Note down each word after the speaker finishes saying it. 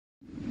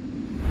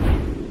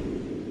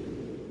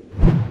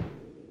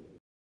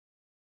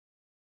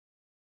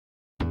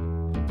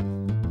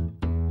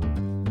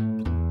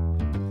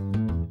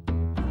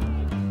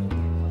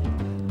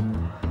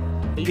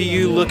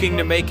FPU looking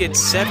to make it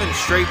 7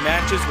 straight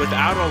matches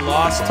without a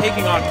loss,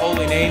 taking on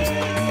holy names.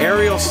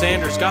 Aeriel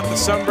Sanders got the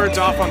Sunbirds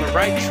off on the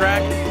right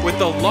track with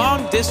the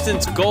long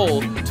distance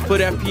goal to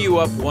put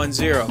FPU up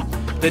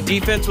 1-0. The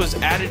defense was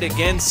added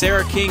again.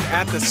 Sarah King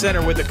at the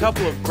center with a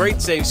couple of great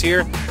saves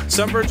here.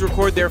 Sunbirds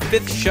record their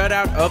 5th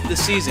shutout of the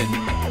season.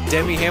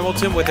 Demi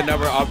Hamilton with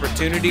another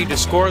opportunity to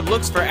score.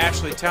 Looks for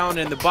Ashley Talon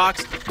in the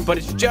box, but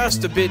it's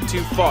just a bit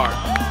too far.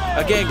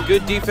 Again,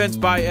 good defense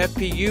by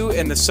FPU,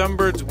 and the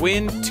Sunbirds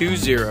win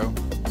 2-0.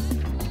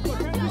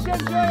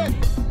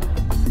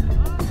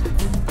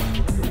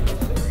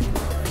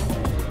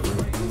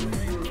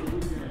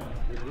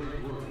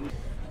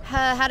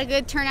 Had a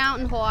good turnout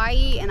in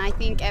Hawaii, and I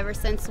think ever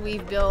since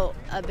we've built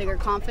a bigger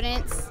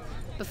confidence.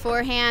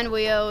 Beforehand,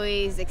 we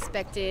always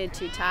expected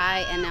to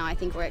tie, and now I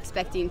think we're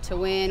expecting to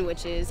win,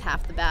 which is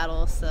half the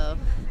battle. So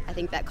I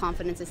think that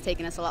confidence has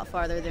taken us a lot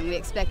farther than we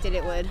expected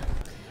it would.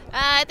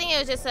 I think it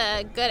was just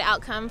a good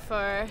outcome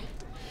for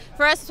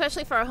us,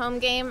 especially for a home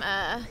game.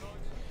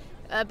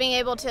 Being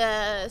able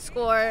to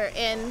score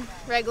in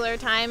regular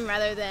time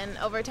rather than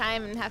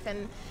overtime and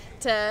having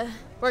to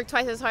work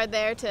twice as hard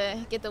there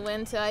to get the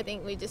win. So I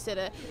think we just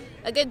did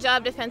a good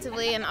job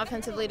defensively and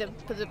offensively to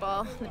put the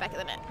ball in the back of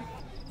the net.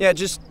 Yeah,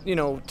 just,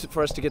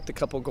 for us to get the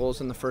couple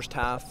goals in the first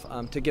half,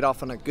 to get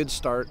off on a good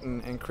start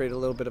and create a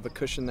little bit of a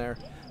cushion there,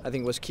 I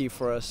think was key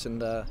for us.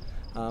 And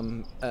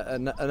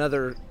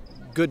another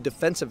good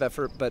defensive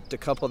effort, but to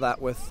couple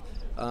that with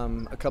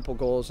a couple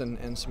goals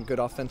and some good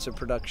offensive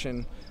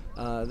production,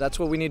 that's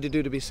what we need to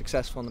do to be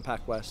successful in the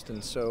Pac West.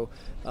 And so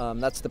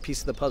that's the piece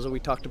of the puzzle we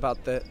talked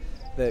about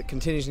that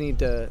continues to need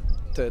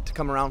to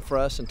come around for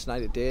us, and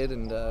tonight it did.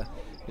 And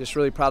just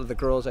really proud of the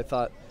girls. I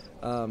thought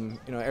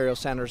Aeriel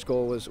Sanders'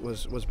 goal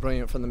was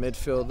brilliant from the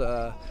midfield.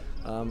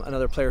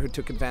 Another player who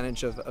took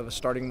advantage of a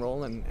starting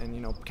role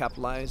and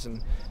capitalize.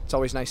 And it's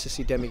always nice to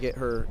see Demi get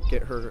her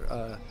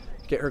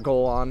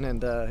goal on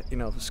and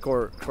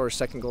score her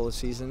second goal of the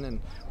season.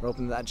 And we're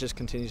hoping that just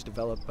continues to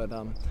develop. But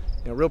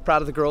real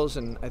proud of the girls,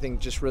 and I think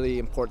just really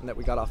important that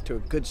we got off to a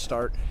good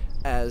start.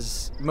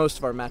 As most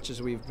of our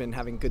matches, we've been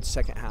having good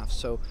second half.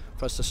 So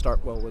for us to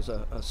start well was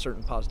a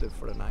certain positive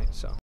for tonight.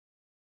 So.